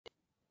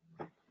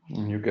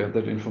and you get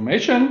that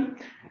information,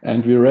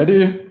 and we're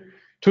ready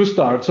to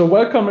start. So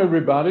welcome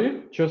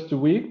everybody. Just a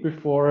week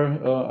before,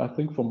 I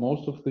think for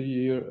most of the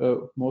year,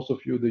 most of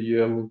you, the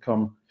year will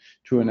come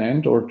to an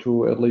end, or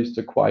to at least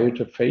a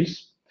quieter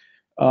phase.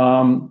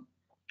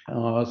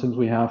 Since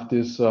we have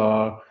this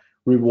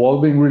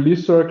revolving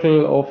release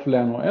circle of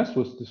lernOS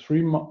with the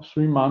 3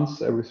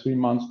 months, every 3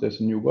 months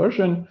there's a new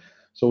version.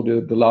 So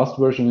the last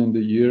version in the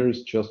year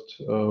is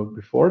just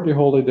before the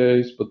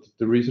holidays, but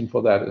the reason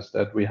for that is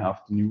that we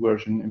have the new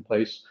version in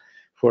place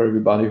for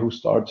everybody who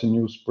starts a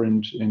new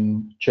sprint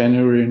in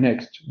January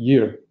next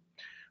year.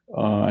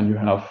 And you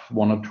have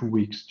 1 or 2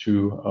 weeks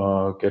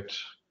to get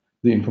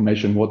the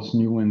information what's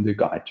new in the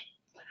guide.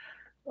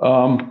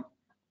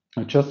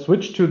 I just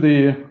switched to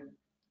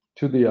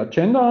the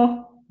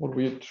agenda, what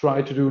we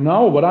try to do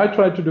now, what I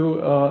try to do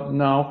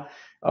now.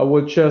 I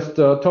will just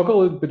talk a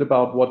little bit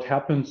about what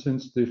happened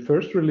since the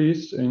first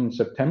release in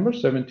September,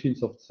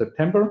 17th of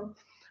September.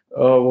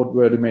 What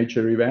were the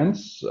major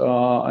events?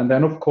 And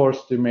then, of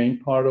course, the main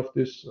part of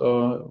this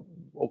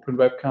open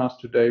webcast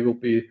today will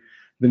be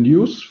the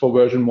news for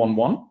version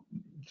 1.1.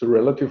 It's a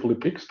relatively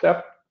big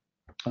step.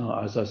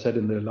 As I said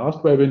in the last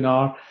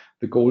webinar,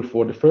 the goal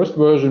for the first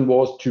version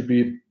was to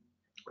be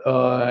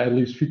at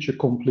least feature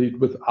complete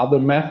with other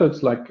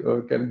methods like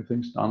getting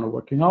things done or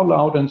working out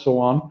loud and so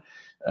on.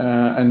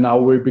 And now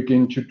we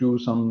begin to do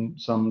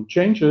some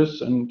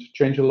changes and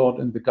change a lot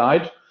in the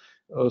guide.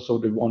 So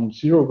the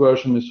 1.0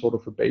 version is sort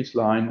of a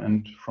baseline,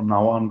 and from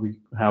now on we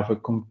have a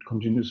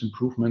continuous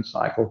improvement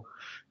cycle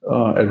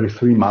every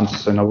 3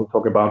 months. And I will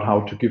talk about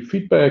how to give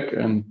feedback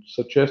and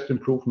suggest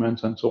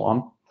improvements and so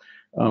on.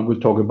 We'll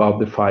talk about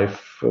the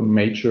 5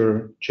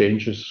 major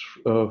changes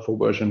for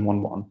version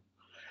 1.1.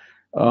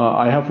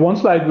 I have one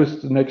slide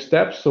with the next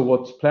steps. So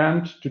what's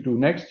planned to do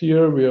next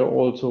year? We are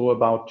also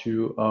about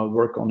to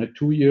work on a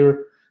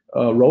 2-year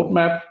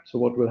roadmap. So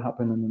what will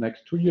happen in the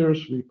next 2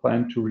 years? We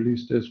plan to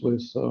release this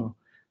with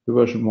the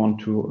version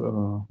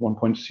 1.0,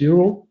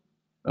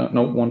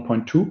 no,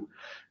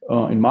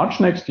 1.2 in March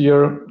next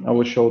year. I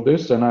will show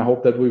this, and I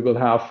hope that we will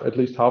have at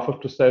least half of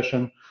the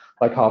session,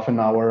 like half an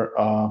hour,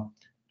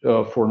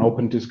 for an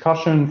open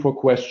discussion, for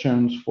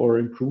questions, for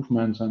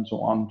improvements, and so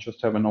on.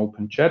 Just have an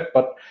open chat.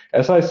 But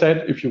as I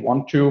said, if you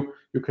want to,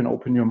 you can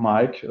open your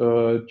mic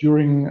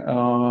during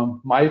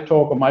my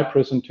talk or my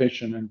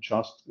presentation and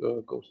just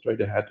go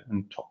straight ahead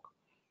and talk.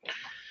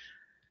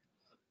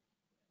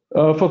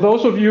 For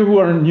those of you who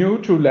are new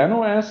to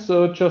lernOS,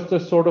 just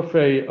as sort of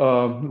a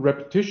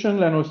repetition,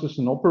 lernOS is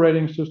an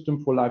operating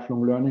system for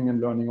lifelong learning and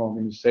learning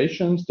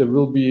organizations. There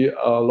will be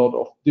a lot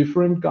of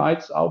different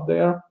guides out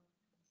there.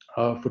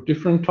 For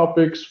different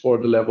topics, for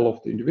the level of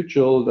the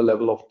individual, the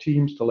level of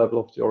teams, the level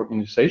of the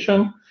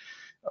organization.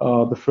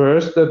 The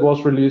first that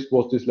was released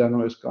was this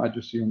lernOS guide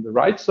you see on the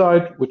right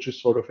side, which is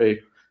sort of a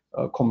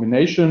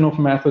combination of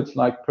methods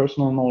like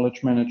personal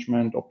knowledge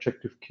management,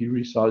 objective key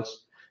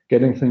results,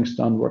 getting things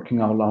done,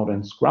 working out loud,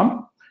 and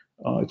Scrum.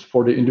 It's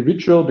for the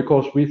individual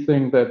because we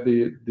think that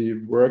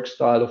the work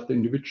style of the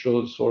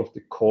individual is sort of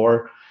the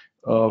core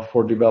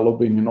for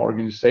developing an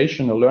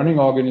organization, a learning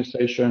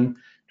organization.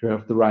 To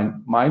have the right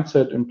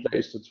mindset in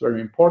place, that's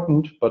very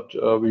important. But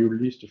we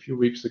released a few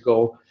weeks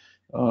ago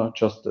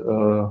just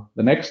the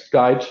next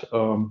guide,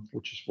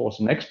 which was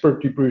an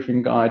expert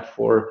debriefing guide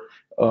for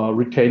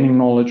retaining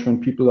knowledge when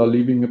people are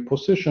leaving a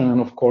position. And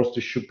of course,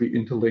 this should be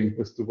interlinked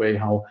with the way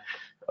how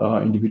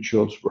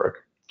individuals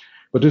work.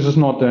 But this is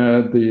not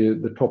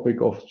the topic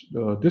of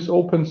this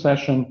open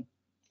session.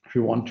 If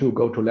you want to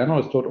go to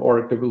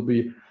lernOS.org, there will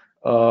be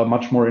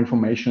much more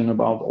information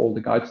about all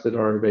the guides that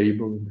are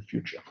available in the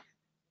future.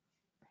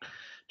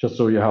 Just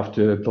so you have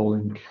the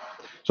link.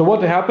 So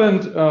what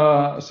happened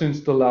since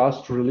the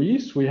last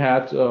release? We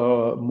had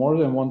more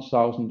than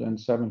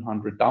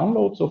 1,700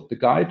 downloads of the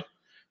guide,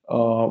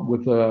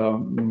 with a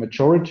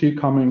majority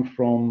coming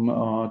from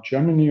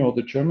Germany or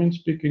the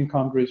German-speaking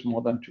countries,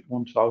 more than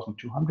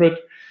 1,200,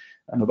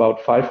 and about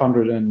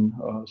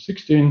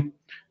 516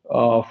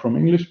 from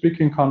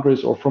English-speaking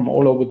countries or from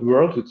all over the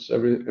world. It's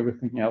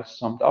everything else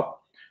summed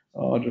up.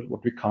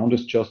 What we count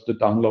is just the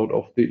download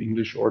of the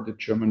English or the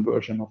German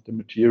version of the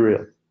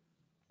material.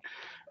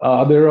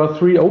 There are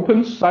 3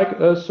 open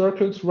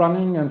circles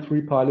running and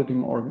 3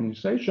 piloting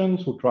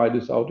organizations who try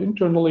this out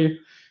internally.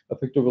 I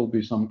think there will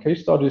be some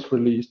case studies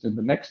released in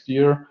the next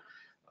year.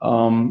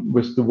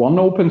 With the one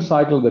open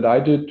cycle that I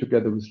did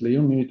together with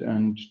Leonid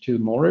and Till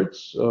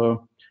Moritz,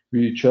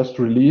 we just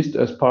released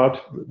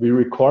we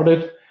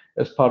recorded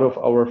as part of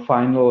our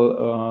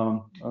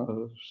final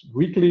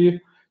weekly,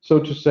 so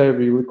to say.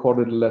 We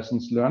recorded a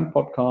Lessons Learned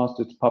podcast.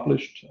 It's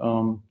published.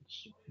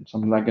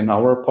 Something like an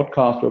hour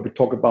podcast where we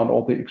talk about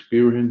all the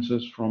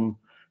experiences from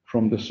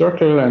the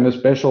circle, and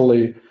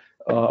especially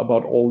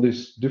about all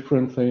these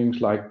different things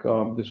like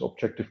this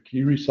objective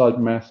key result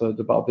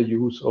method, about the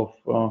use of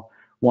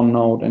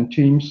OneNote and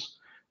Teams.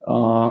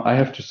 I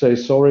have to say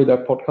sorry,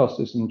 that podcast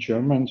is in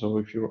German, so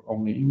if you're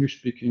only English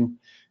speaking,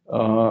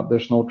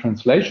 there's no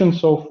translation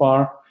so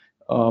far.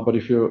 But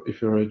if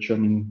you're a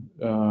German,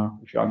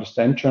 if you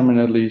understand German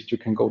at least, you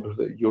can go to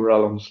the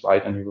URL on the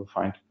slide and you will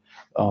find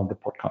the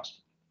podcast.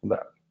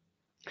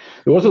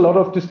 There was a lot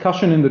of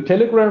discussion in the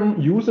Telegram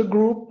user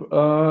group.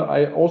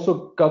 I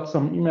also got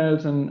some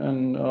emails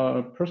and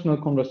personal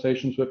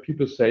conversations where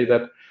people say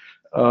that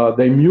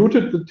they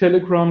muted the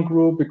Telegram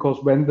group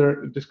because when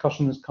their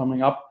discussion is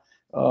coming up,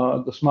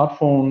 the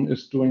smartphone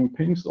is doing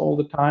pings all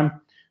the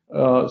time.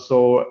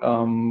 So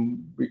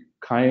we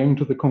came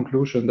to the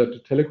conclusion that the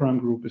Telegram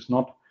group is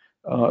not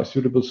a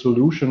suitable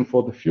solution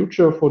for the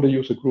future for the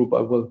user group.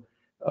 I will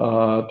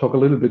talk a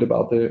little bit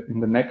about in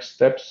the next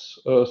steps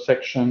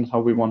sections,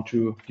 how we want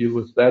to deal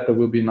with that. There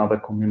will be another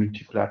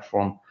community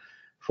platform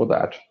for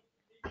that.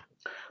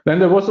 Then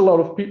there was a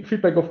lot of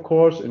feedback, of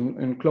course,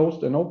 in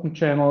closed and open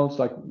channels,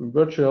 like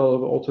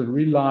virtual, also in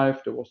real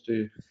life. There was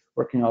the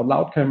Working Out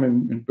Loud camp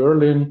in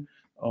Berlin.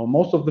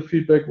 Most of the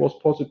feedback was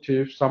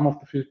positive. Some of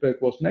the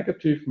feedback was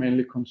negative,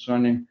 mainly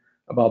concerning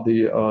about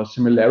the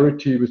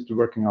similarity with the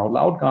Working Out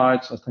Loud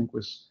guides. I think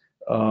with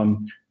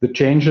the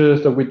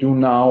changes that we do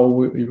now,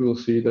 we will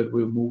see that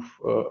we'll move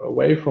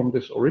away from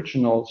this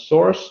original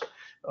source,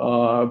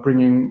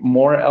 bringing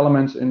more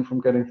elements in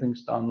from getting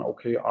things done,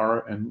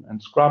 OKR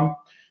and Scrum,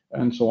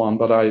 and so on.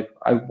 But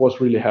I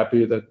was really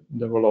happy that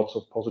there were lots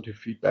of positive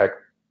feedback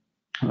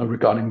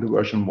regarding the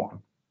version 1.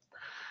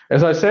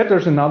 As I said,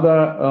 there's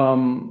another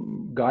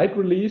guide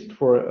released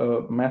for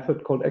a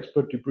method called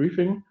expert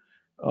debriefing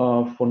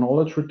for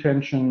knowledge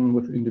retention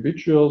with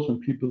individuals when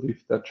people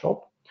leave their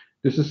job.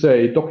 This is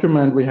a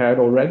document we had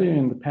already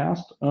in the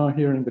past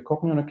here in the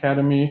Cognion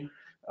Academy,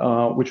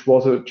 which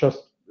was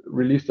just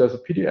released as a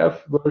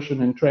PDF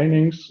version in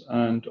trainings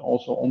and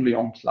also only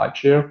on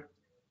SlideShare.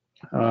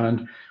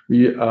 And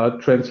we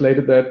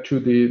translated that to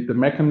the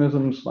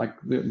mechanisms, like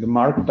the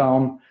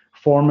markdown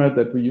format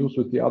that we use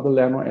with the other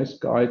lernOS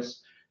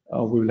guides.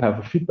 We will have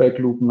a feedback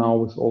loop now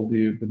with all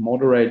the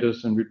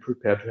moderators, and we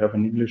prepare to have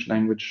an English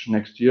language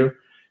next year.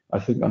 I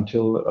think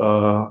until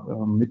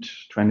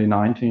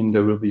mid-2019,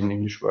 there will be an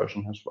English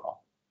version as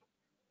well.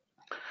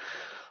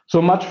 So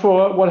much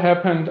for what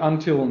happened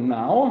until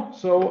now.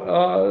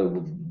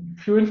 So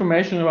few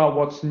information about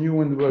what's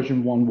new in the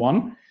version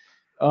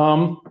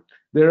 1.1.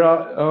 There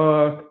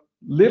are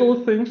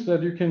little things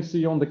that you can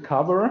see on the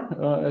cover.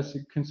 As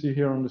you can see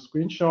here on the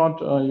screenshot,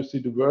 you see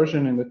the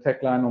version in the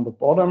tagline on the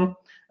bottom.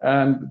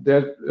 And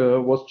that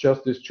was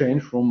just this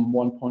change from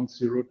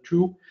 1.02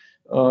 to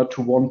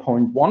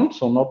 1.1.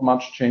 So not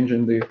much change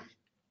in the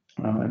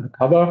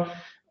cover.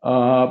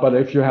 But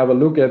if you have a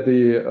look at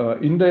the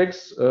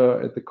index,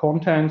 at the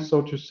content,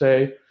 so to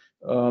say,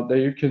 there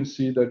you can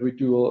see that we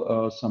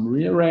do some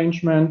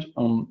rearrangement.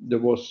 There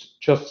was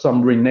just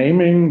some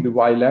renaming. The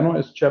Why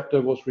lernOS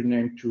chapter was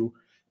renamed to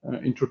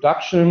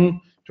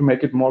Introduction to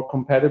make it more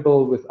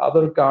compatible with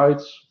other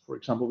guides. For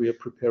example, we are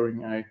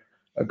preparing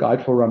a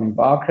guide for running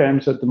bar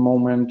camps at the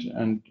moment,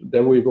 and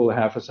there we will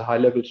have as a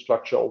high-level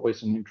structure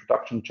always an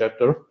introduction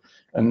chapter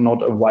and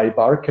not a Why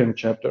bar camp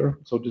chapter.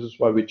 So this is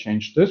why we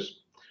changed this.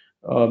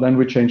 Then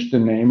we changed the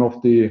name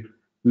of the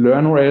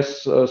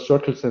lernOS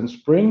circles and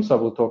sprints. I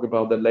will talk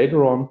about that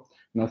later on.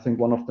 And I think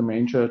one of the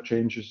major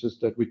changes is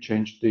that we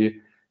changed the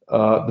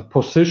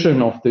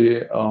position of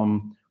the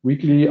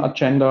weekly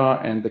agenda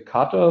and the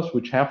katas,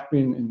 which have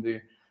been in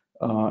the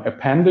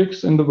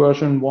appendix in the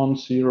version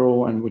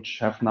 1.0 and which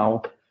have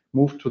now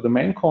moved to the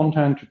main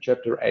content, to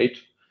chapter 8.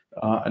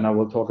 And I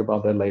will talk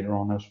about that later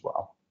on as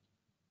well.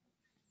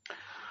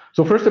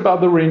 So first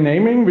about the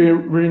renaming, we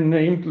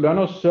renamed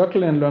lernOS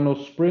Circle and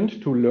lernOS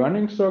Sprint to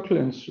Learning Circle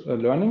and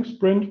Learning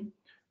Sprint.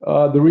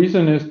 The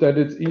reason is that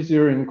it's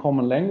easier in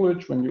common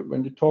language when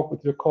you talk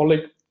with your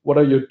colleague. What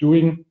are you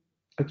doing?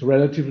 It's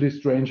relatively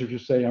strange if you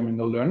say I'm in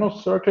the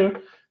lernOS Circle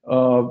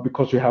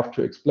because you have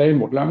to explain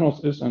what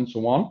lernOS is and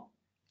so on.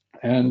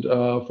 And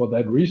for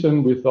that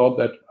reason, we thought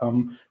that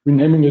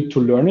renaming it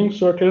to Learning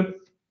Circle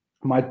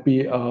might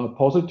be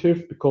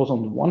positive because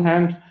on the one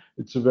hand,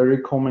 it's a very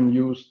common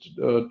used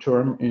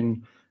term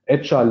in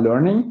agile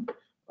learning.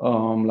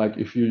 Like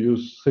if you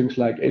use things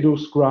like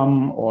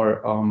EduScrum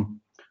or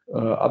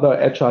other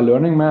agile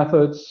learning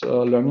methods,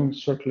 Learning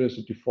Circle is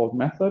a default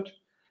method,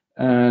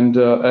 and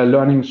a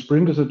Learning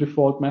Sprint is a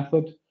default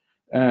method.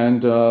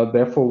 And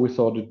therefore, we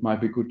thought it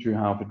might be good to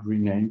have it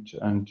renamed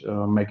and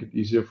make it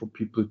easier for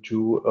people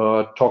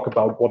to talk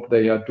about what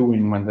they are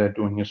doing when they're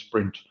doing a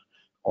sprint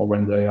or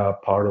when they are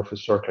part of a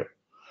circle.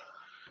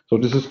 So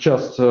this is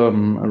just a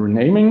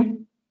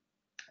renaming.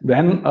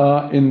 Then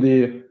in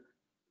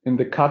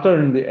the cutter,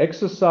 in the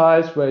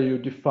exercise where you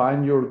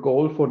define your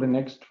goal for the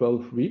next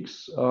 12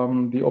 weeks,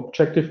 the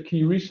objective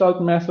key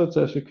result methods,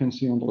 as you can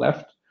see on the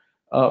left,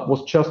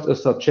 was just a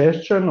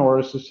suggestion, or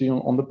as you see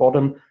on the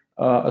bottom,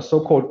 a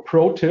so-called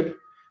pro tip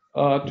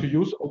to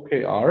use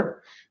OKR.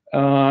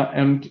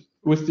 And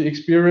with the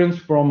experience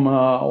from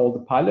all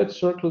the pilot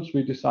circles,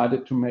 we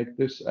decided to make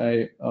this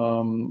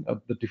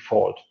the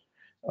default.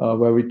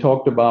 Where we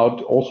talked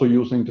about also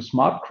using the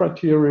SMART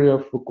criteria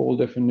for goal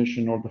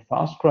definition or the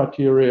FAST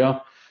criteria,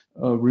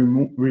 we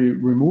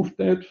removed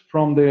it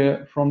from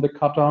the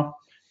kata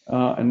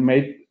and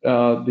made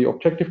the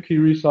objective key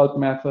result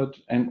method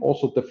and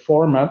also the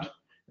format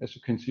as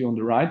you can see on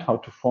the right, how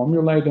to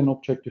formulate an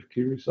objective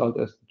key result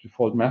as the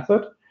default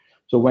method.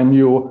 So when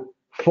you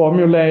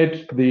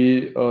formulate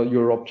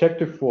your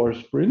objective for a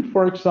sprint,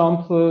 for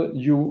example,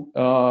 you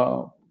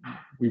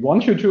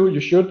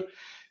should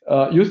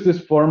use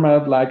this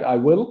format like I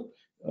will.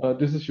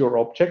 This is your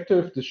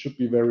objective. This should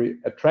be very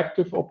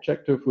attractive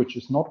objective, which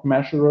is not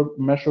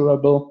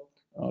measurable.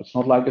 It's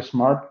not like a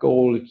SMART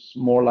goal. It's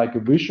more like a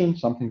vision,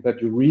 something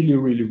that you really,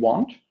 really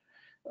want.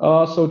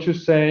 So to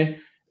say,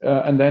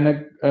 and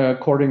then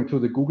according to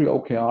the Google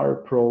OKR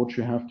approach,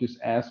 you have this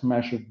as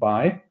measured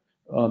by.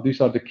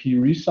 These are the key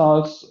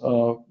results,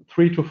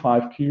 3 to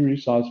 5 key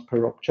results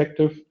per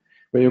objective,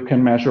 where you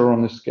can measure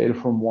on a scale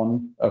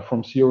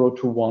from 0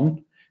 to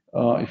 1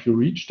 if you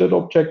reach that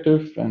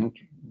objective. And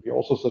we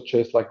also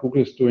suggest, like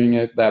Google is doing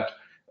it, that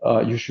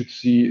you should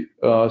see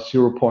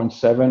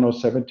 0.7 or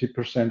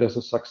 70% as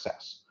a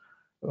success.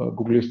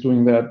 Google is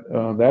doing that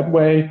that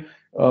way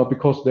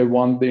because they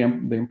want the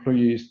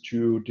employees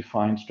to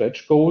define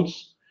stretch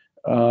goals.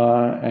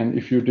 And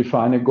if you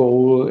define a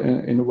goal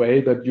in a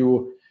way that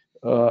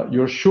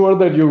you're sure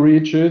that you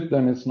reach it,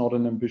 then it's not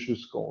an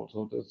ambitious goal.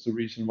 So that's the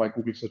reason why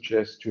Google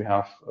suggests to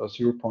have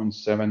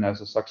 0.7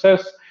 as a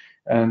success.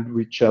 And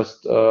we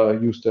just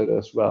use that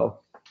as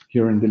well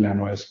here in the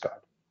lernOS guide.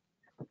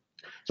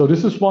 So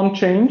this is one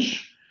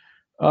change.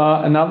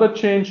 Another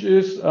change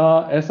is,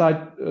 as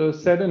I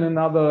said in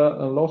another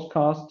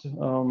Lostcast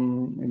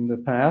in the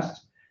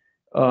past,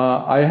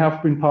 I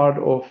have been part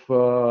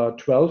of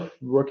 12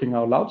 working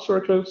out loud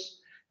circles.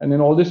 And in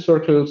all these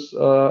circles,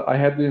 I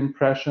had the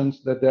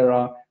impressions that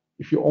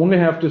if you only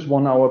have this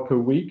 1 hour per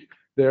week,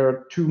 there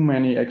are too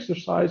many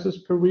exercises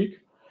per week.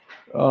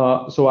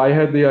 So I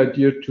had the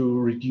idea to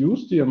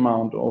reduce the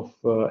amount of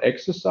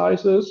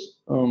exercises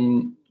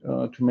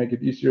to make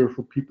it easier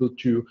for people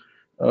to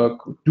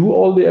do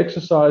all the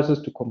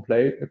exercises, to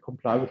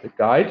comply with the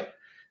guide,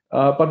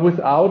 but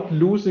without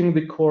losing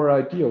the core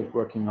idea of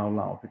working out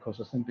loud,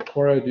 because I think the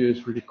core idea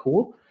is really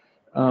cool.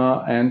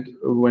 And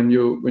when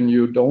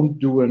you don't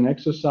do an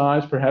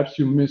exercise, perhaps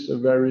you miss a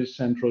very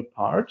central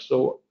part.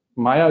 So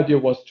my idea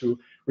was to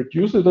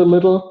reduce it a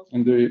little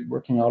in the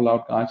working out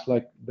loud guides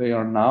like they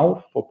are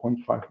now,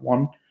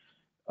 4.51.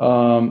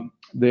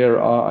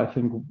 There are, I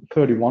think,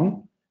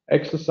 31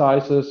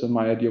 exercises, and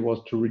my idea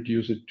was to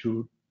reduce it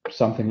to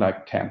something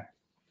like 10.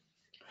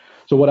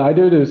 So what I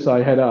did is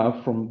I had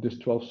from these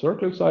 12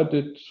 circles, I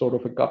did sort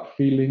of a gut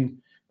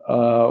feeling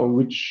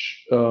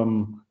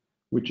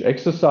which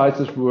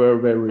exercises were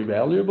very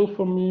valuable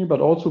for me,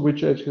 but also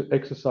which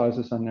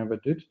exercises I never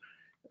did.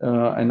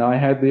 And I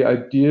had the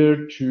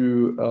idea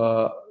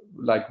to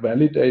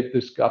validate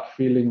this gut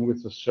feeling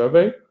with a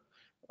survey.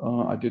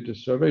 I did a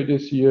survey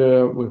this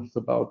year with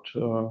about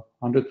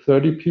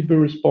 130 people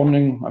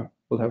responding. I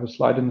will have a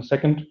slide in a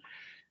second.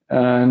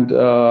 And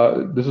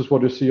this is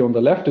what you see on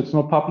the left. It's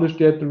not published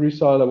yet, the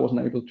result. I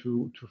wasn't able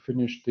to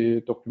finish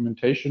the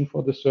documentation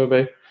for the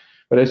survey.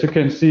 But as you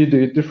can see,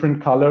 the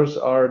different colors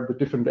are the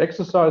different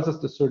exercises,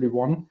 the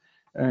 31.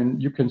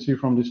 And you can see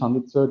from these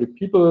 130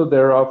 people,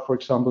 there are, for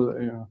example,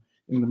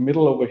 in the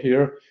middle over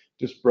here,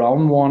 this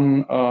brown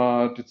one,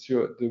 it's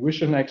the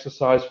vision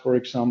exercise, for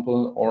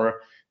example,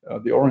 or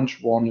the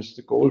orange one is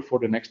the goal for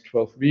the next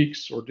 12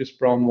 weeks, or this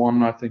brown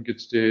one, I think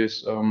it's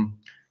this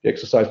the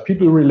exercise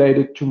people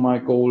related to my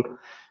goal.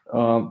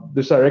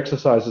 These are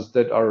exercises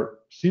that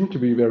seem to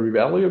be very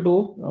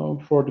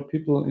valuable for the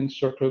people in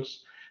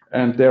circles.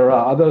 And there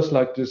are others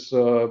like this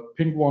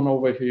pink one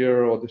over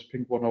here or this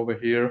pink one over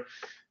here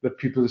that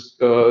people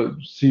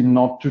seem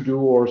not to do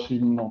or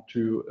seem not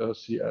to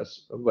see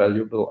as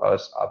valuable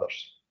as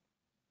others.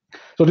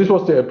 So this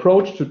was the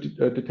approach to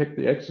detect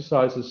the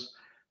exercises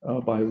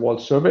by wall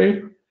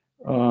survey,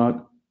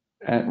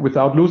 and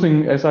without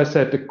losing, as I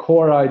said, the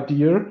core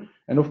idea.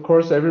 And of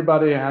course,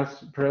 everybody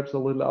has perhaps a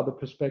little other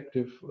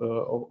perspective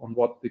on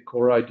what the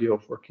core idea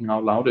of working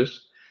out loud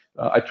is.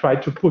 I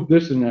tried to put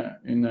this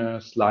in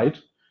a slide.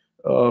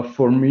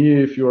 For me,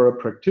 if you're a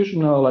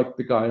practitioner like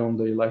the guy on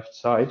the left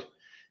side,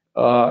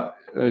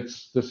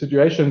 it's the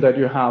situation that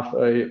you have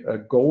a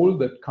goal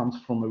that comes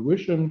from a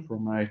vision,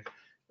 from a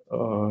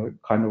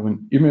kind of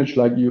an image,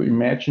 like you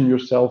imagine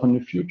yourself in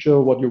the future,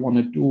 what you want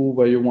to do,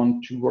 where you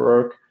want to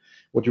work,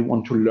 what you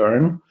want to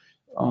learn.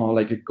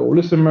 Like a goal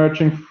is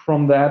emerging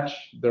from that.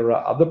 There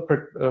are other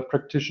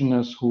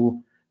practitioners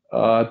who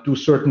do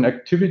certain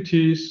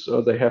activities.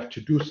 They have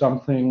to do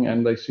something,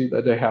 and they see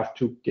that they have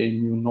to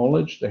gain new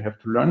knowledge. They have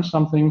to learn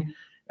something,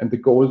 and the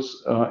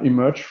goals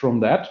emerge from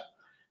that.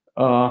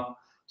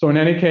 So in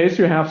any case,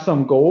 you have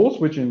some goals,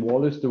 which in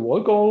wall is the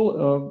wall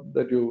goal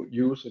that you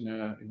use in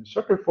a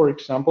circle, for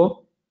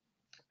example.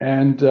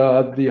 And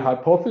the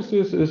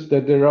hypothesis is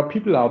that there are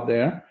people out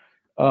there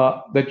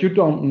that you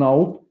don't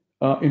know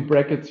in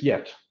brackets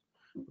yet,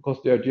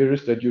 because the idea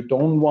is that you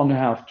don't want to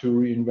have to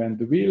reinvent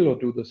the wheel or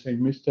do the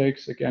same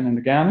mistakes again and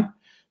again.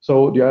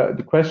 So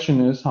the question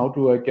is, how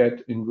do I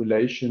get in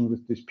relation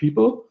with these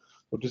people?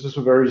 So this is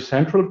a very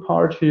central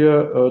part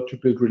here, to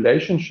build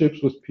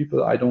relationships with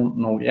people I don't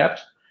know yet.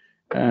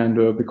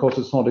 And because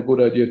it's not a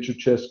good idea to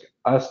just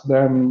ask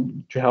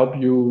them to help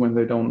you when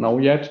they don't know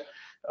yet,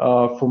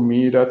 for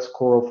me, that's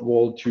core of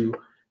WAL to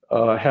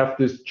have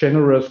these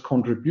generous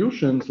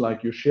contributions,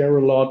 like you share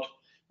a lot,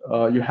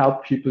 you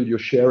help people, you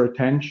share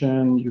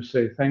attention, you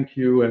say thank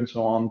you, and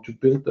so on, to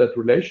build that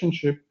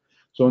relationship.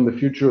 So in the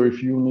future,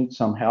 if you need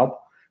some help,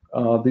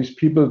 these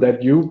people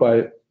that you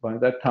by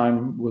that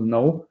time will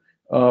know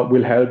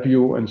will help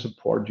you and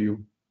support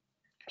you.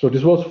 So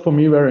this was for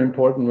me very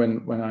important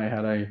when I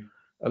had a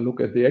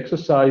look at the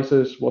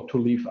exercises, what to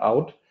leave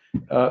out,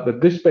 that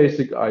this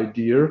basic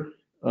idea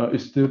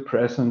is still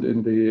present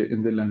in the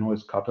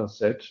lernOS kata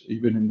set,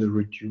 even in the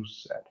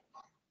reduced set.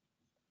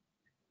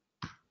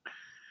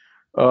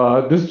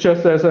 This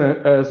just as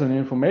an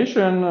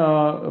information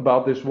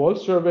about this WAL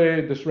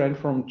survey. This ran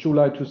from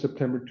July to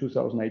September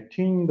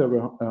 2018. There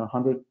were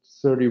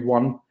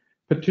 131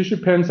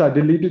 participants. I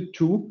deleted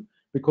 2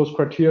 because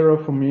criteria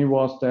for me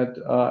was that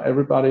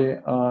everybody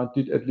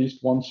did at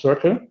least one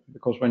circle,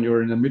 because when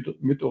you're in the mid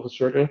of a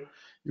circle,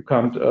 you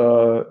can't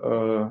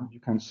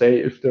say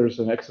if there's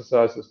an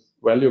exercise is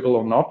valuable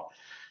or not.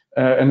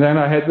 And then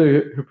I had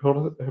the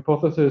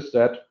hypothesis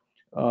that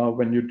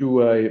when you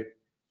do a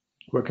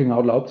working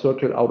out loud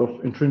circle out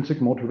of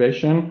intrinsic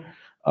motivation,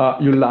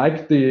 you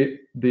like the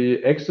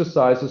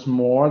exercises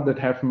more that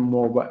have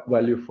more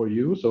value for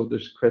you. So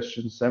this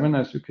question 7,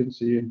 as you can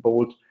see in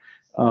bold,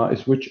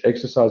 is which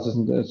exercises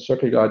in the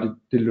circle guide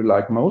did you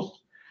like most?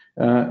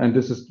 And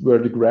this is where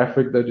the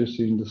graphic that you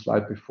see in the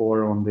slide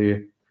before on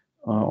the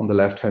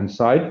left-hand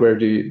side, where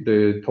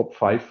the top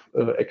 5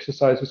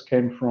 exercises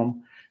came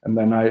from. And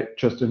then I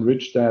just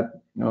enriched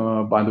that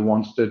by the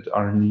ones that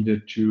are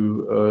needed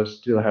to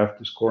still have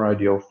this core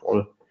idea of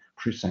all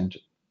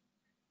presented.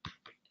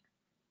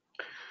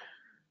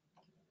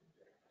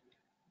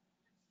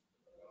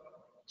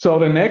 So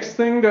the next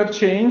thing that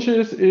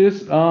changes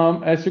is,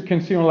 as you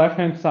can see on the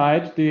left-hand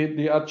side,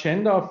 the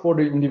agenda for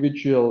the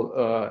individual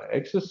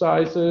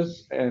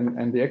exercises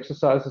and the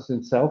exercises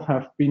itself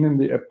have been in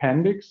the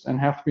appendix and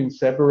have been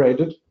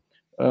separated.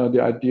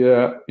 The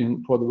idea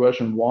for the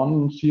version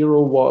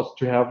 1.0 was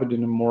to have it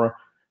in a more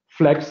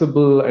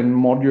flexible and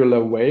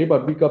modular way,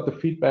 but we got the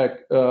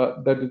feedback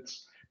that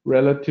it's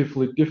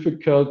relatively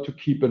difficult to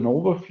keep an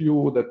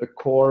overview, that the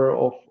core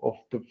of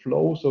the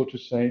flow, so to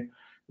say,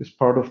 is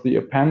part of the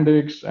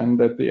appendix, and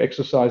that the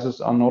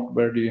exercises are not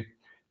where the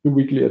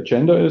weekly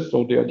agenda is.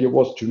 So the idea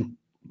was to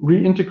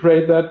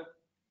reintegrate that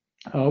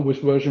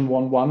with version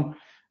 1.1.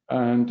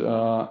 And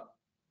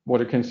what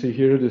you can see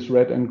here, this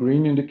red and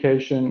green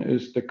indication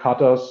is the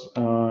katas,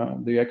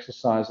 the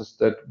exercises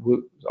that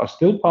are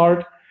still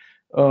part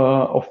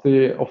of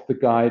the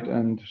guide,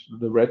 and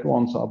the red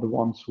ones are the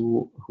ones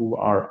who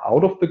are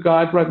out of the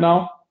guide right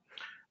now.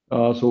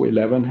 So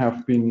 11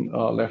 have been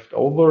left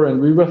over, and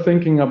we were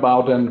thinking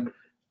about a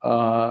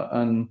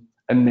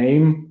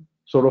name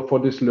sort of for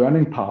this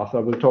learning path. I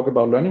will talk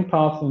about learning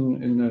path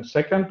in a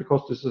second,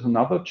 because this is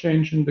another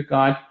change in the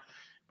guide.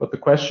 But the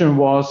question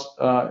was,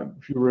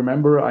 if you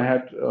remember, I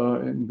had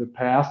in the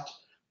past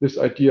this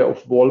idea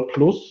of WAL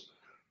plus,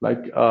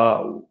 like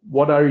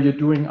what are you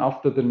doing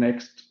after the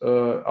next,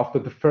 after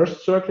the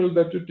first circle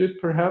that you did,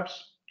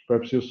 perhaps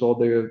you saw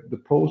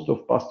the post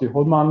of Basti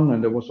Holman,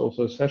 and there was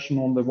also a session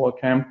on the WAL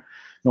camp.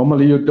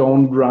 Normally you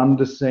don't run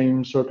the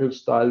same circle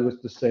style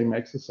with the same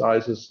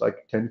exercises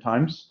like 10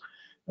 times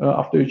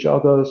after each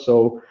other.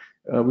 So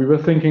we were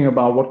thinking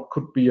about what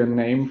could be a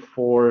name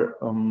for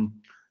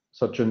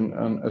such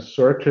a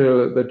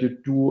circle that you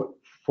do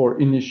for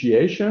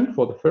initiation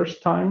for the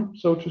first time,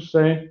 so to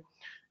say.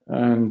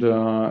 And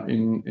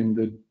in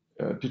the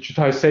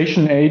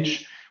digitization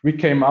age, we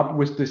came up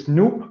with this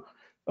noob,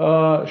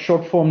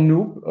 short form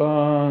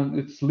noob.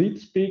 It's lead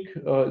speak,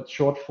 it's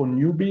short for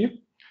newbie.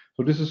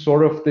 So this is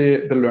sort of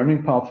the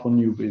learning path for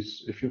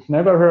newbies. If you've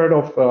never heard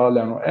of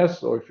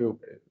lernOS, or if you,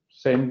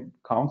 same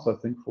counts, I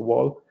think, for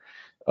WAL.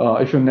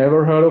 If you've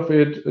never heard of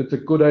it, it's a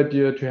good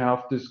idea to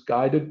have this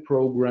guided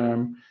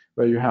program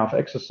where you have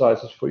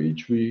exercises for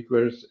each week,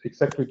 where it's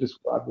exactly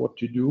described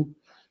what you do.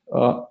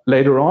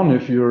 Later on,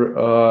 if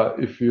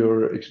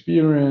you're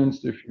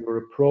experienced, if you're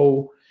a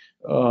pro,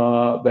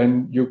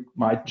 then you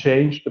might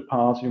change the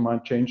path, you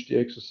might change the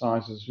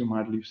exercises, you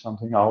might leave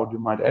something out, you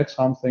might add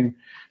something,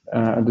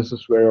 and this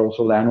is where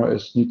also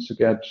lernOS needs to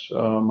get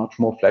much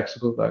more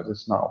flexible than it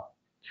is now.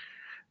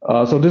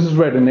 So this is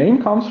where the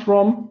name comes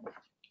from,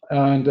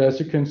 and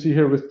as you can see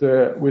here with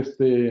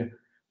the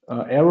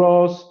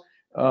arrows,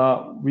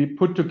 we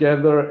put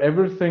together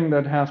everything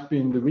that has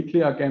been the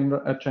weekly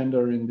agenda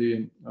in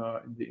the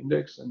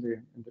index and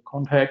in the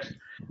context,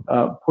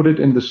 put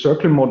it in the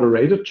circle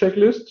moderator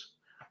checklist.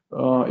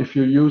 If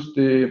you use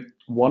the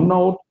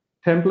OneNote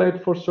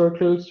template for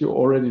circles, you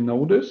already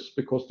know this,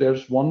 because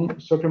there's one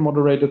circle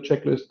moderator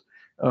checklist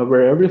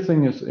where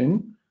everything is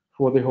in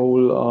for the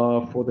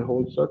whole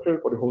circle,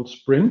 for the whole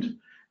sprint.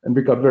 And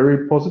we got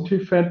very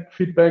positive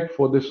feedback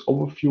for this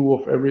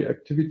overview of every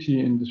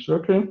activity in the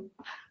circle.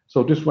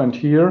 So this went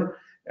here.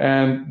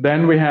 And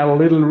then we had a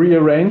little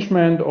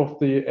rearrangement of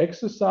the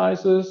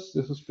exercises.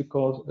 This is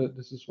because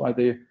this is why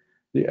the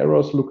The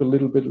errors look a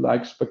little bit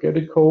like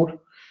spaghetti code.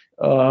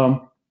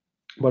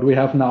 But we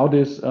have now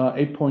this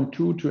 8.2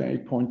 to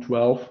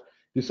 8.12.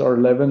 These are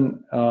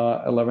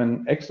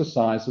 11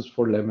 exercises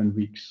for 11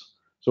 weeks.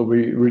 So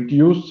we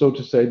reduced, so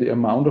to say, the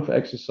amount of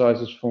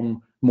exercises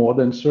from more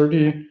than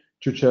 30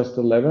 to just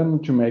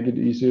 11 to make it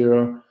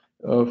easier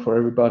for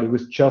everybody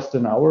with just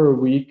an hour a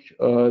week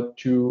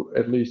to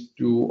at least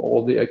do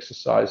all the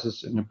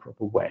exercises in a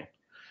proper way.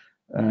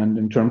 And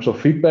in terms of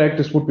feedback,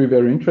 this would be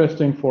very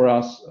interesting for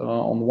us.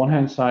 On the one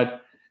hand side,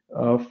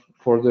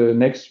 for the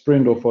next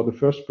sprint or for the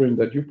first sprint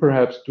that you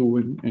perhaps do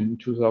in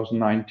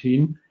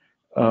 2019,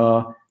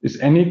 is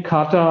any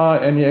kata,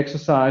 any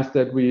exercise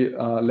that we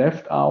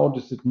left out,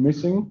 is it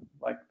missing,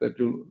 like that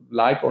you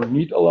like or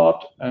need a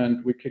lot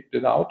and we kicked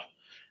it out?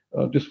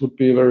 This would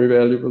be very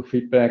valuable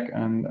feedback.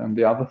 And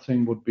the other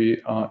thing would be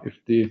if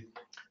the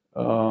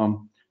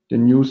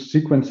new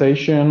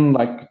sequencing,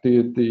 like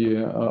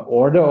the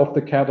order of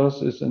the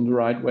katas is in the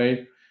right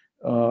way,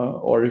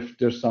 or if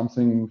there's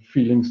something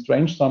feeling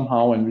strange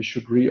somehow and we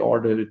should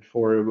reorder it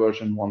for a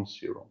version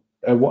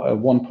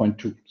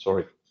 1.2,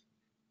 sorry.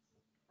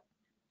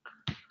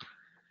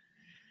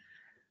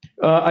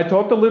 I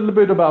talked a little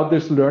bit about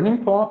this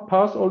learning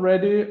path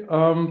already.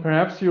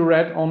 Perhaps you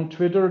read on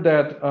Twitter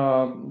that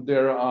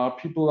there are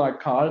people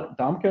like Karl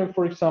Damke,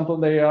 for example,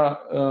 they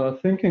are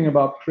thinking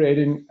about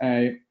creating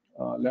a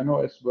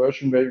lernOS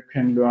version where you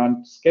can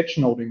learn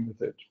sketchnoting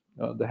with it.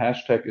 The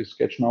hashtag is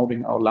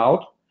sketchnoting out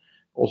loud.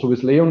 Also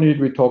with Leonid,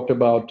 we talked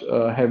about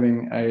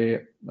having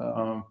a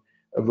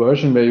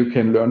version where you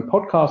can learn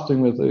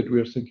podcasting with it.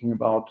 We're thinking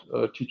about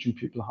teaching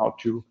people how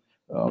to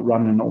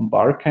run an own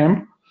bar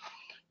camp.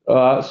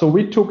 So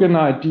we took an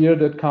idea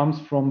that comes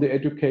from the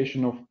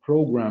education of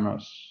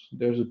programmers.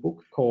 There's a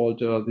book called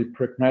The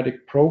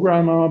Pragmatic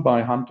Programmer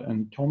by Hunt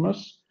and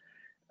Thomas.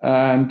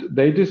 And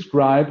they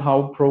describe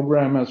how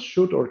programmers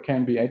should or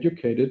can be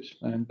educated.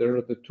 And there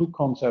are the two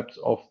concepts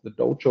of the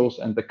dojos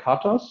and the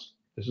katas.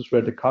 This is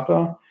where the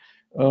kata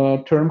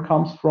term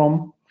comes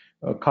from.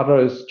 Kata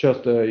is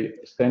just a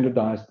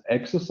standardized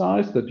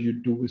exercise that you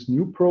do with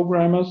new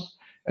programmers.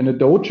 And a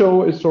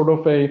dojo is sort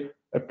of a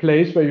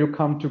place where you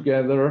come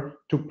together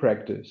to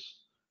practice.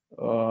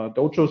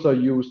 Dojos are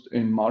used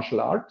in martial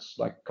arts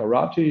like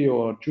karate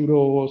or judo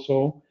or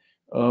so.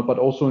 But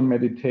also in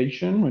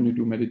meditation. When you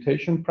do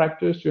meditation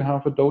practice, you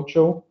have a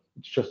dojo.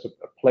 It's just a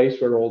place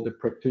where all the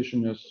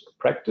practitioners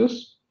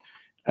practice.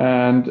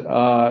 And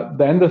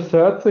then the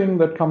third thing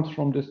that comes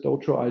from this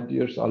dojo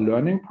ideas are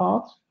learning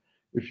paths.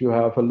 If you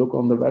have a look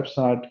on the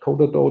website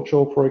Coder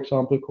Dojo, for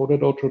example,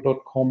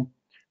 coderdojo.com,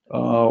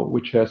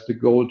 which has the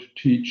goal to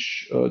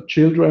teach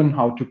children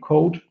how to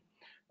code,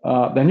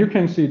 then you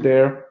can see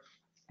there,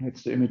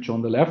 it's the image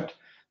on the left,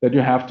 that you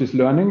have these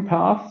learning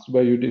paths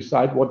where you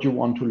decide what you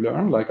want to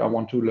learn. Like I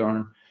want to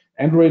learn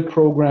Android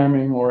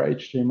programming or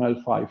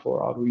HTML5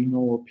 or Arduino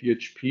or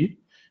PHP.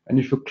 And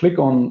if you click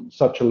on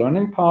such a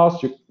learning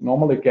path, you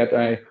normally get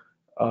a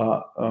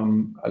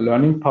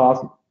learning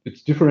path.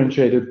 It's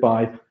differentiated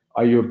by,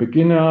 are you a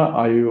beginner,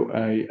 are you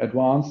a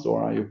advanced,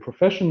 or are you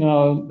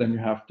professional? Then you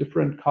have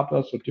different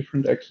katas or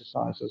different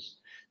exercises.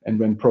 And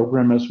when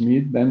programmers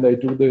meet, then they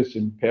do this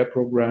in pair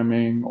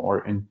programming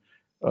or in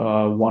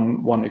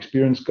one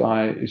experienced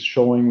guy is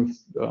showing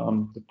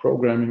the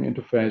programming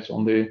interface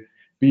on the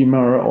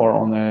beamer or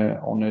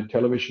on a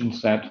television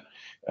set,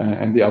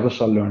 and the others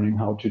are learning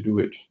how to do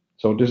it.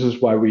 So this is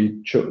why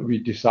we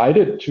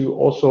decided to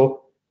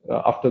also,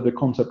 after the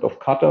concept of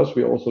katas,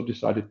 we also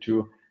decided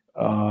to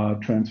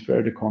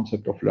transfer the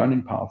concept of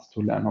learning paths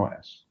to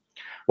lernOS.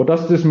 What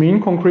does this mean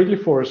concretely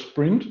for a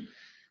sprint?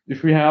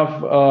 If we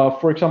have,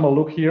 for example,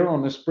 look here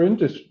on a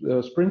sprint,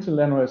 sprints in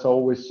lernOS are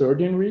always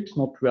 13 weeks,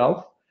 not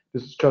 12.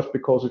 This is just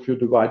because if you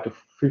divide the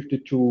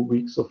 52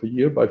 weeks of a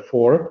year by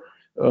 4,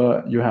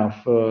 you have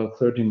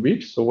 13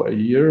 weeks. So a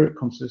year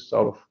consists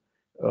out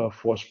of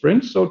 4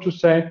 sprints, so to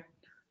say.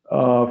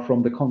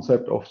 From the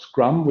concept of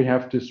Scrum, we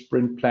have this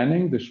sprint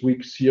planning, this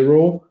week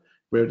 0,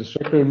 where the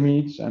circle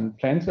meets and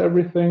plans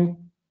everything.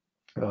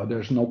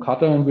 There's no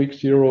kata in week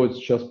 0. It's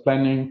just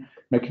planning,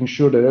 making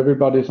sure that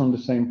everybody's on the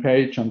same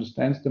page,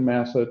 understands the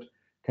method,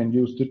 can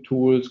use the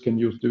tools, can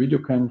use the video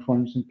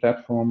conferencing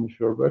platform if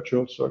you're a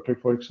virtual circle,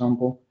 for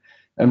example.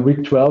 And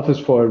week 12 is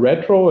for a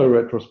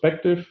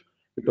retrospective.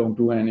 We don't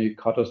do any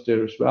katas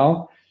there as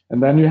well.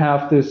 And then you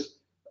have this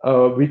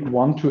week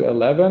 1 to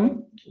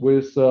 11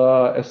 with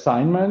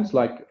assignments,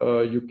 like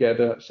you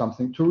get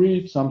something to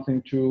read,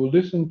 something to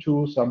listen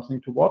to,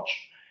 something to watch,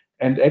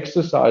 and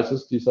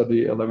exercises. These are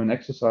the 11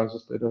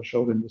 exercises that I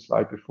showed in the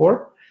slide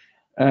before.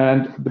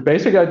 And the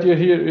basic idea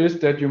here is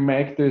that you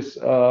make this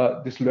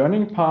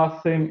learning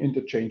path thing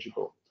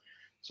interchangeable.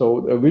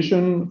 So a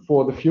vision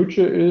for the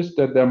future is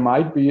that there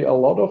might be a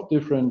lot of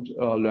different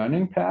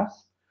learning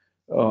paths,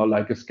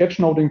 like a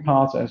sketchnoting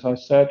path, as I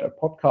said, a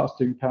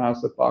podcasting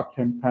path, a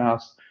barcamp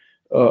path,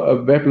 a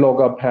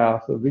weblogger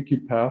path, a wiki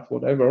path,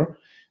 whatever.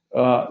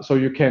 So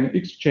you can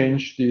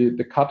exchange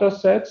the kata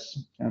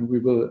sets, and we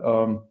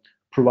will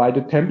provide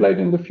a template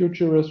in the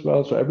future as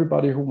well. So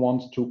everybody who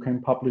wants to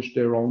can publish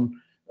their own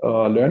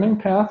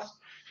learning paths.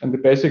 And the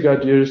basic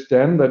idea is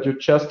then that you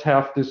just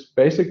have this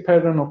basic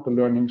pattern of the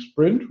learning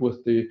sprint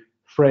with the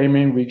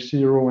framing week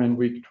 0 and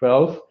week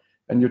 12,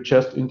 and you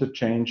just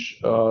interchange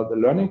the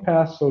learning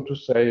path, so to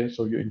say.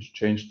 So you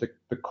interchange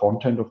the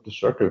content of the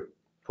circle,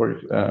 for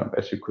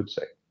as you could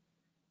say.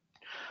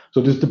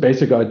 So this is the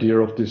basic idea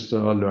of this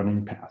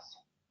learning path.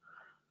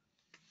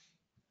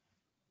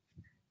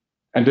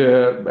 And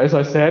as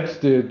I said,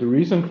 the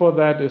reason for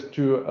that is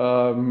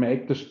to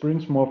make the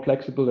sprints more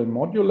flexible and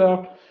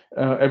modular.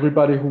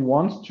 Everybody who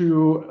wants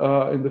to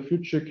in the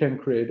future can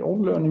create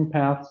own learning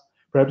paths.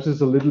 Perhaps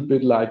it's a little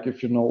bit like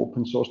if you know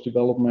open source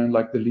development,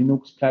 like the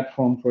Linux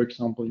platform, for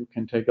example, you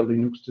can take a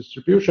Linux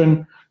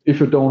distribution. If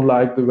you don't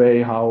like the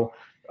way how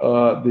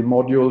the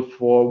module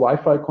for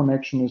Wi-Fi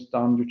connection is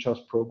done, you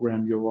just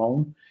program your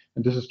own.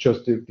 And this is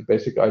just the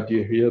basic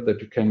idea here, that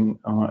you can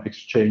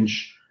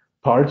exchange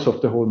parts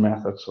of the whole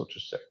method, so to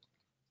say.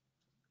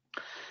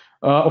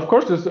 Of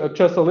course, there's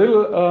just a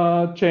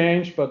little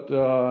change, but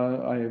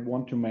I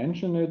want to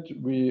mention it.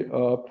 We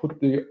put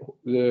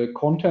the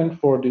content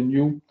for the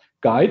new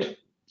guide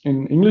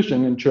in English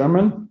and in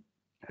German,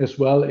 as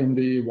well in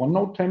the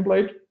OneNote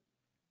template.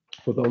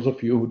 For those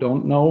of you who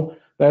don't know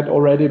that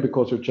already,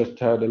 because you just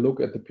had a look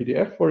at the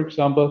PDF, for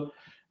example,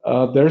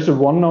 there's a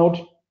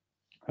OneNote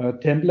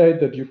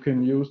template that you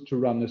can use to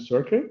run a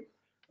circle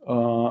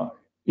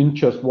in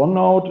just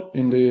OneNote.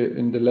 In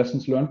the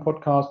Lessons Learned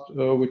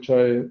podcast, which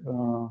I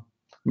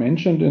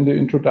mentioned in the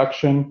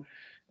introduction,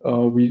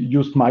 we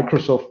used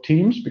Microsoft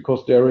Teams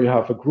because there you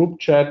have a group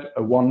chat,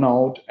 a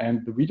OneNote,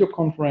 and the video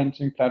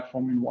conferencing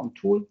platform in one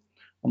tool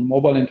on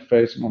mobile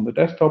interface and on the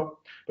desktop.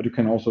 But you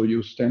can also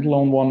use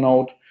standalone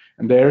OneNote.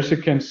 And there, as you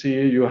can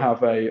see, you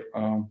have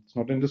it's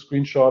not in the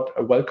screenshot,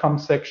 a welcome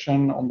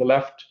section on the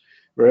left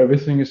where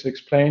everything is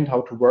explained,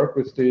 how to work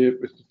with the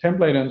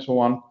template and so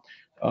on.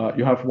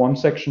 You have one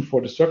section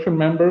for the circle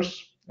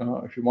members.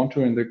 If you want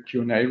to, in the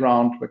Q&A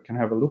round, we can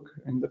have a look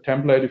in the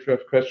template if you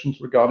have questions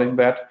regarding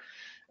that.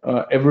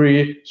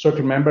 Every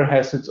circle member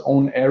has its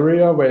own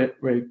area where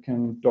you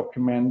can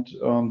document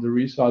the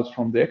results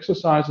from the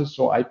exercises.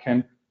 So I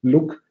can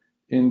look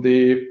in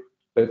the,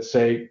 let's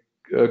say,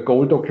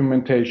 goal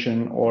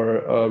documentation or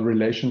a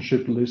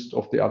relationship list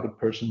of the other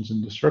persons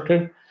in the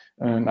circle.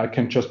 And I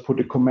can just put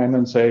a comment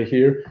and say,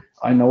 here,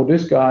 I know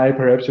this guy,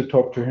 perhaps you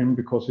talk to him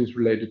because he's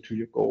related to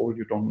your goal,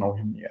 you don't know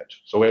him yet.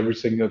 So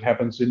everything that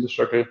happens in the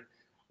circle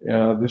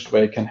this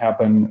way can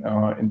happen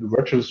in the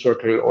virtual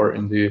circle or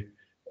in the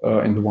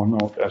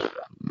OneNote as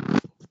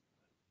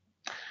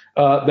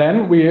well.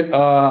 Then we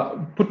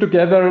put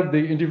together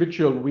the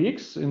individual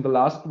weeks. In the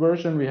last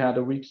version, we had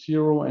a week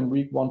 0 and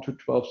week 1 to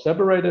 12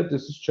 separated.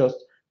 This is just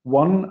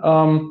one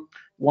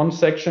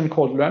section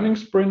called Learning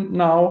Sprint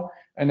now.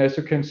 And as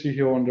you can see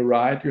here on the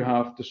right, you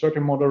have the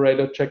circle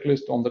moderator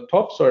checklist on the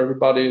top. So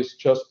everybody is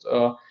just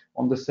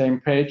on the same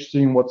page,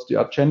 seeing what's the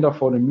agenda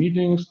for the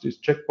meetings. These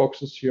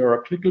checkboxes here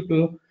are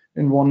clickable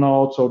in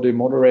OneNote, so the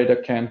moderator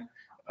can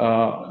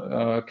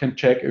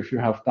check if you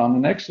have done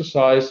an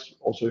exercise.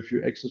 Also, if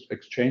you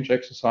exchange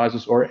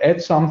exercises or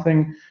add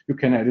something, you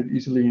can add it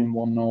easily in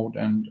OneNote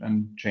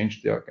and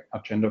change the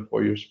agenda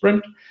for your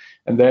sprint.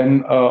 And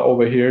then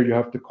over here, you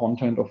have the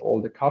content of all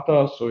the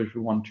katas. So if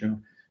you want to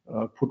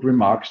put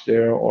remarks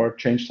there or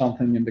change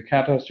something in the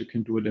katas, you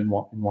can do it in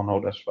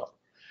OneNote as well.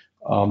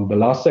 The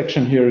last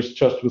section here is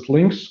just with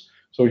links.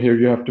 So here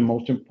you have the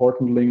most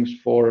important links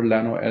for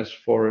lernOS,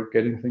 for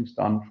getting things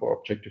done, for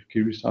objective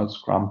key results,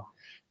 Scrum,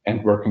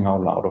 and working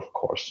out loud, of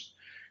course.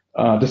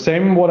 The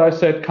same what I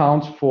said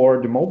counts for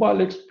the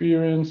mobile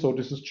experience. So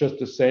this is just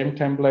the same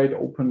template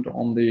opened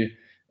on the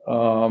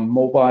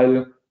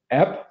mobile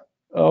app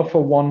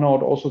for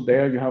OneNote. Also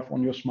there you have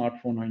on your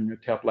smartphone or in your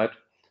tablet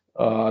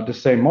the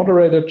same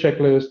moderator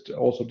checklist,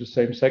 also the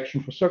same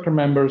section for circle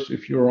members.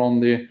 If you're on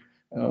the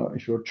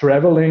if you're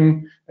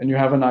traveling and you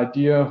have an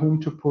idea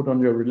whom to put on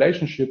your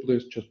relationship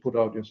list, just put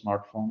out your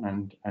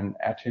smartphone and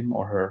add him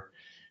or her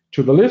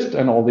to the list,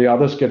 and all the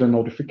others get a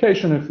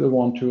notification if they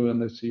want to,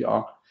 and they see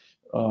your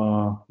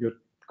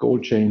goal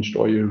changed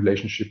or your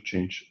relationship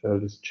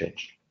list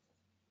changed.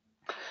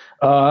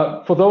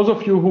 For those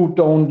of you who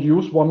don't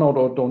use OneNote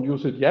or don't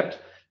use it yet,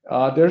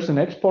 there's an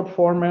export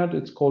format.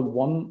 It's called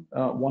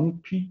 1.pkg.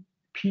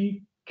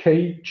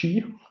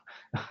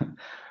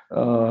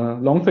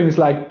 Long things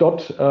like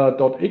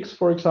 .x,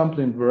 for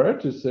example, in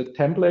Word is a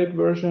template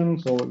version.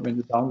 So when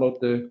you download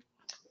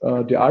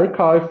the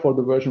archive for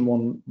the version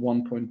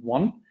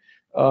 1.1,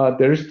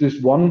 there is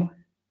this one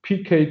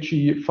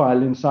pkg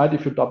file inside.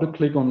 If you double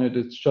click on it,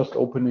 it's just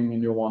opening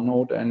in your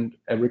OneNote, and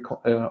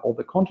all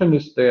the content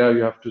is there.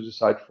 You have to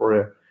decide for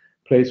a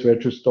place where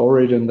to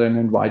store it and then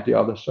invite the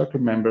other circle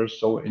members.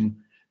 So in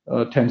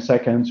 10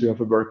 seconds, you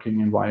have a working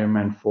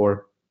environment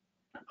for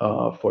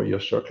your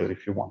circle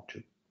if you want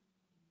to.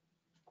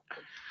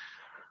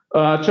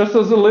 Just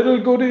as a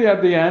little goodie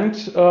at the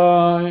end,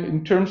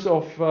 in terms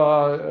of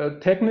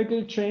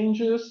technical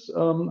changes,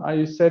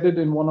 I said it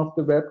in one of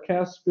the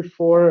webcasts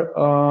before,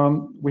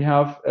 we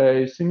have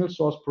a single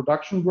source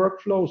production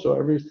workflow. So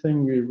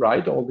everything we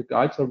write, all the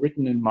guides are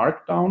written in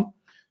Markdown.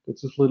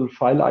 It's this little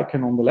file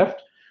icon on the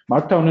left.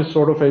 Markdown is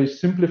sort of a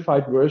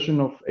simplified version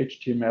of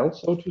HTML,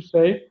 so to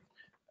say.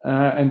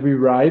 And we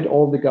write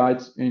all the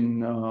guides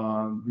in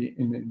the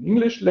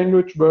English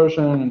language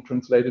version and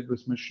translate it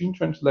with machine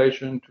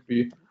translation to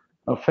be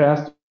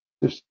fast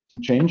if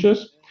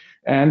changes.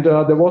 And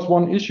there was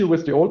one issue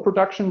with the old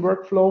production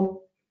workflow.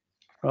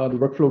 The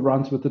workflow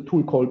runs with a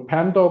tool called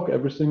Pandoc.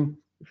 Everything,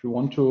 if you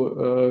want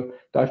to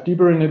dive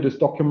deeper in it, is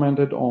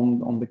documented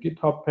on the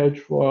GitHub page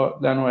for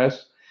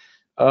lernOS.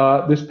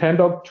 This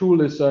Pandoc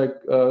tool is a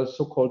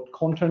so-called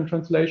content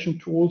translation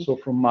tool. So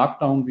from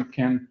Markdown, we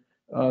can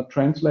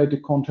translate the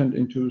content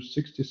into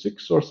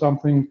 66 or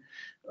something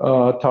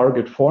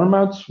target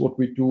formats. What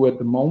we do at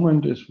the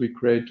moment is we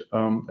create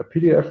a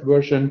PDF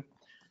version,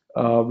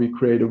 we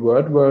create a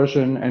Word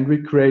version, and we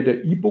create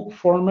an ebook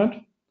format.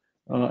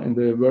 In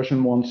the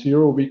version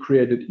 1.0, we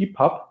created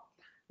EPUB.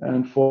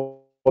 And for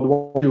the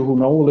ones of you who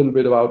know a little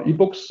bit about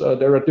ebooks,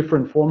 there are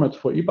different formats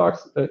for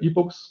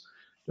ebooks.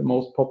 The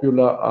most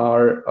popular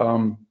are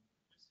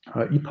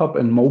EPUB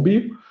and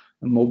Mobi.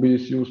 And Mobi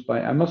is used by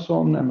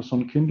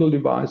Amazon Kindle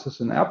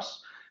devices and apps.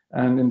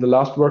 And in the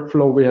last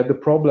workflow, we had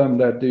the problem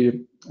that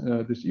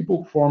this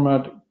ebook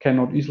format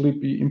cannot easily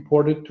be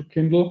imported to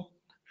Kindle.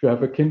 If you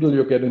have a Kindle,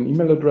 you get an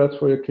email address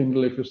for your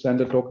Kindle. If you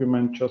send a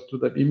document just to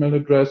that email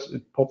address,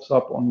 it pops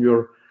up on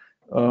your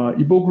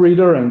ebook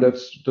reader, and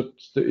that's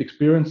the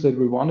experience that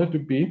we wanted to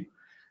be.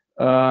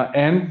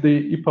 And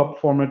the EPUB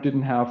format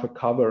didn't have a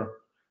cover.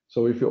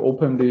 So if you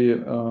open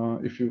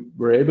if you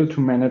were able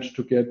to manage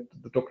to get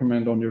the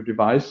document on your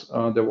device,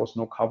 there was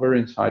no cover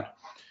inside.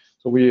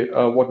 So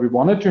what we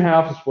wanted to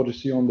have is what you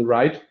see on the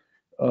right.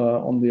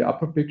 On the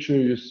upper picture,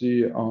 you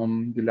see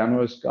the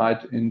lernOS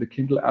guide in the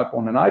Kindle app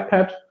on an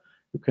iPad.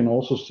 You can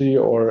also see,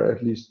 or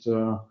at least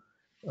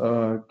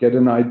get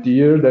an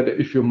idea that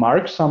if you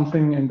mark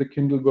something in the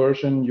Kindle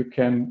version, you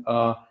can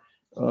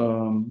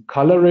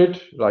color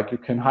it, like you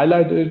can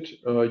highlight it.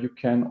 You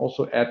can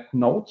also add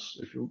notes.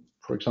 If you,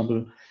 for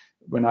example,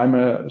 when I'm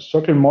a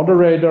circle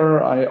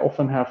moderator, I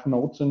often have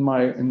notes in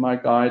my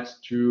guides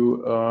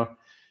to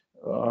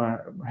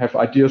have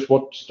ideas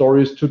what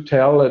stories to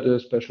tell at a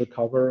special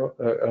cutter,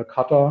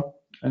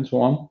 and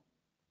so on.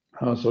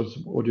 So it's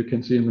what you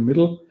can see in the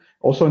middle.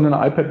 Also in an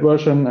iPad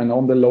version, and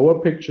on the lower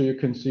picture, you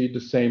can see the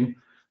same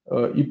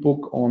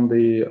ebook on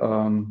the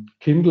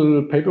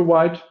Kindle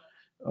Paperwhite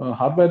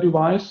hardware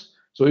device.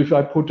 So if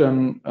I put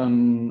a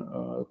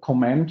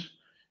comment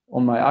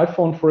on my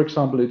iPhone, for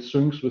example, it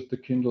syncs with the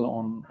Kindle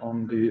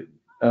on the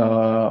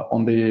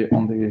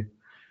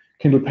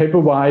Kindle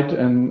Paperwhite,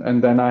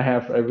 and then I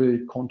have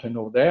every content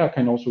over there. I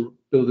can also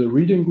build a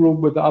reading group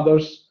with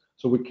others,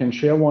 so we can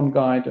share one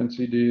guide and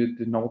see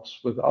the notes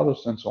with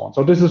others and so on.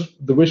 So this is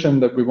the vision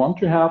that we want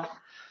to have.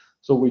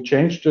 So we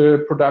changed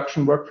the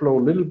production workflow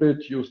a little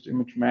bit, used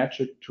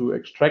ImageMagick to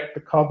extract the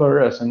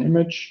cover as an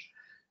image,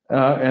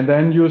 and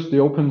then used the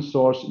open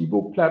source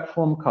ebook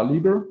platform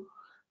Calibre,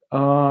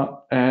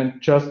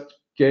 and just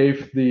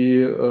gave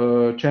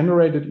the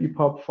generated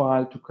EPUB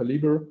file to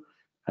Calibre,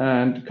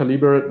 and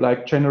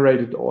Calibre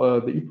generated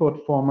the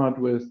EPUB format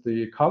with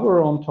the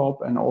cover on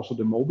top and also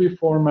the Mobi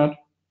format.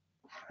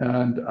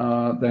 And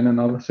then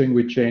another thing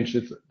we changed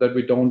is that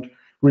we don't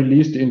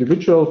release the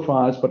individual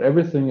files, but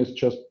everything is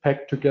just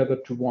packed together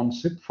to one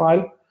zip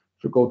file.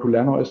 If you go to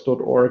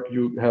lernOS.org,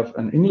 you have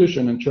an English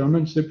and a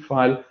German zip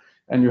file,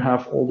 and you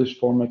have all these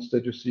formats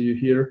that you see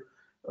here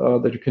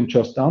that you can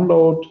just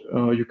download.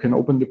 You can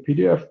open the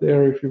PDF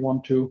there if you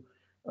want to.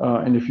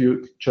 And if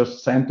you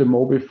just send the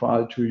Mobi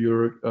file to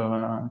your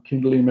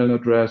Kindle email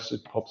address,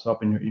 it pops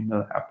up in your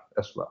email app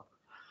as well.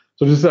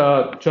 So this is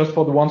just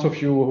for the ones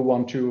of you who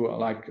want to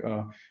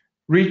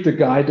read the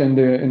guide in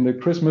the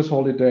Christmas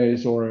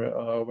holidays, or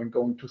when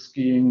going to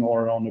skiing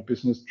or on a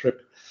business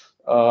trip.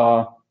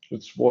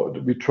 It's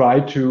what we try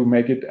to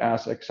make it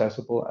as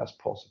accessible as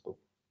possible.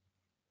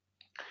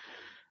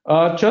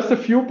 Just a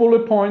few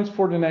bullet points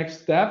for the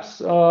next steps.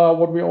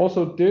 What we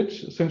also did,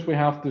 since we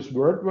have this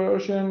Word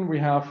version, we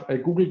have a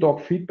Google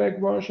Doc feedback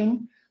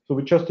version. So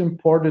we just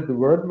imported the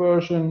Word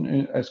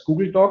version as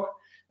Google Doc,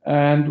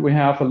 and we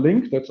have a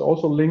link that's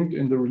also linked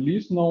in the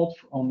release notes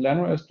on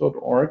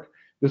lernOS.org.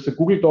 There's a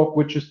Google Doc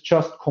which is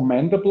just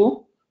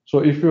commendable. So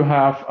if you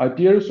have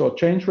ideas or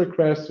change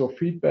requests or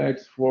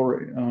feedbacks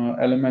for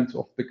elements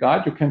of the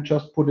guide, you can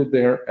just put it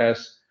there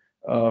as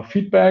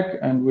feedback.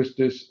 And with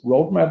this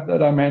roadmap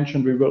that I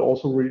mentioned, we will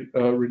also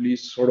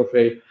release sort of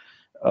a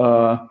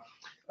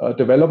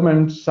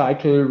development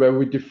cycle where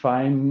we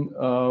define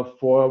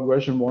for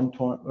version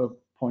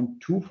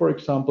 1.2, for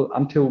example,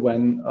 until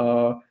when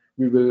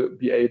we will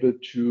be able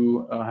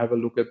to have a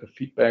look at the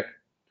feedback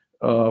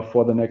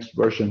for the next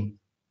version.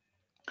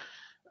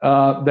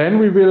 Then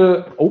we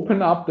will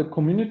open up the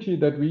community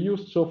that we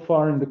used so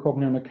far in the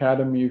Cognion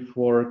Academy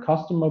for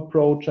customer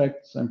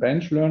projects and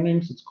bench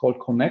learnings. It's called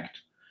Connect.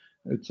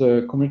 It's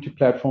a community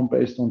platform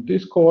based on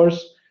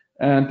Discourse,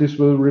 and this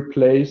will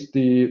replace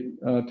the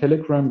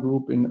Telegram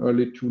group in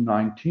early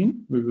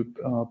 2019. We will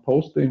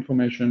post the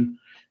information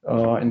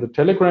in the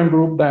Telegram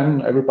group.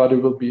 Then everybody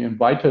will be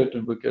invited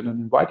and will get an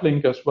invite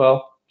link as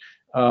well.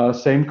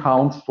 Same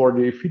counts for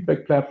the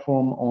feedback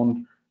platform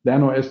on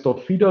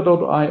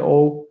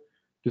lernOS.feeder.io.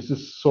 This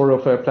is sort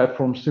of a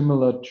platform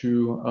similar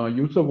to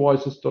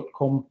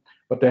uservoices.com,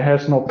 but there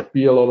has not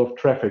been a lot of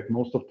traffic.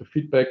 Most of the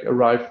feedback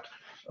arrived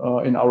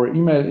in our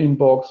email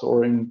inbox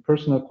or in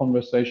personal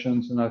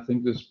conversations, and I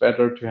think it's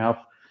better to have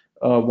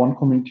one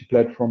community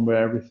platform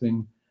where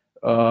everything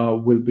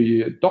will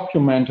be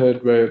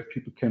documented, where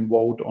people can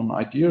vote on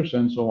ideas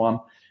and so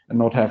on, and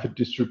not have it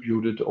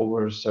distributed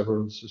over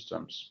several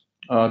systems.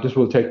 This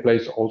will take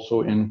place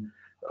also in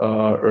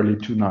early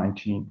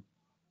 2019.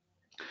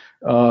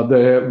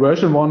 The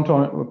version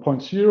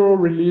 1.0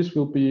 release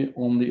will be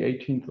on the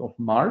 18th of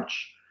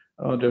March.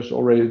 There's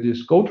already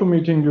this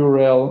GoToMeeting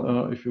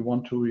URL. If you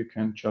want to, you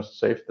can just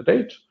save the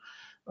date.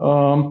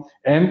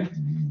 And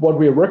what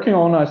we're working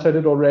on, I said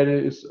it already,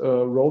 is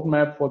a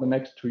roadmap for the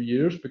next 2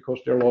 years, because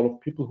there are a lot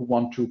of people who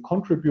want to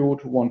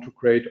contribute, who want to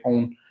create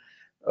own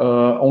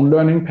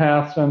learning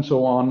paths and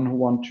so on, who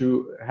want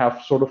to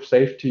have sort of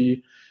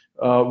safety.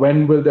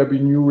 When will there be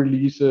new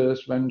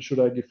releases? When should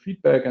I give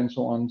feedback and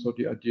so on? So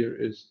the idea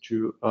is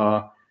to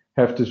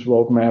have this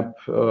roadmap,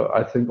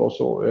 I think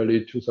also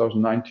early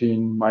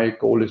 2019. My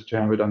goal is to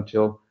have it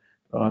until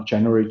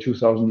January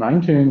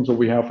 2019, so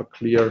we have a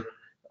clear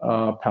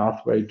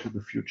pathway to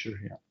the future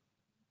here.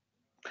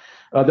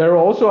 There are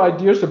also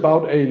ideas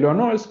about a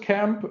lernOS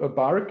camp, a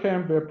bar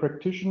camp where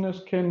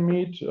practitioners can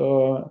meet.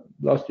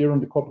 Last year on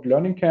the corporate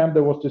learning camp,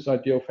 there was this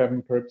idea of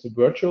having perhaps a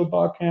virtual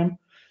bar camp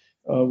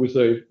with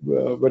a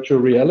virtual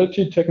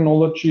reality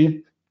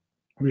technology.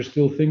 We're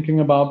still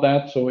thinking about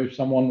that. So if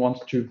someone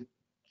wants to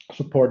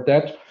support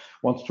that,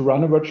 wants to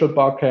run a virtual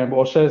bar camp,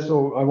 or says,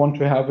 oh, I want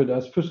to have it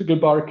as physical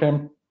bar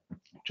camp,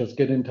 just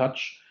get in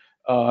touch.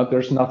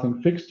 There's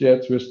nothing fixed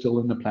yet. We're still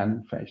in the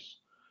planning phase.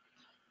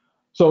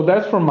 So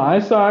that's from my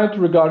side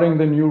regarding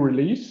the new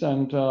release.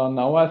 And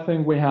now I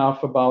think we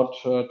have about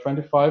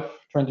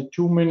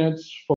 22 minutes for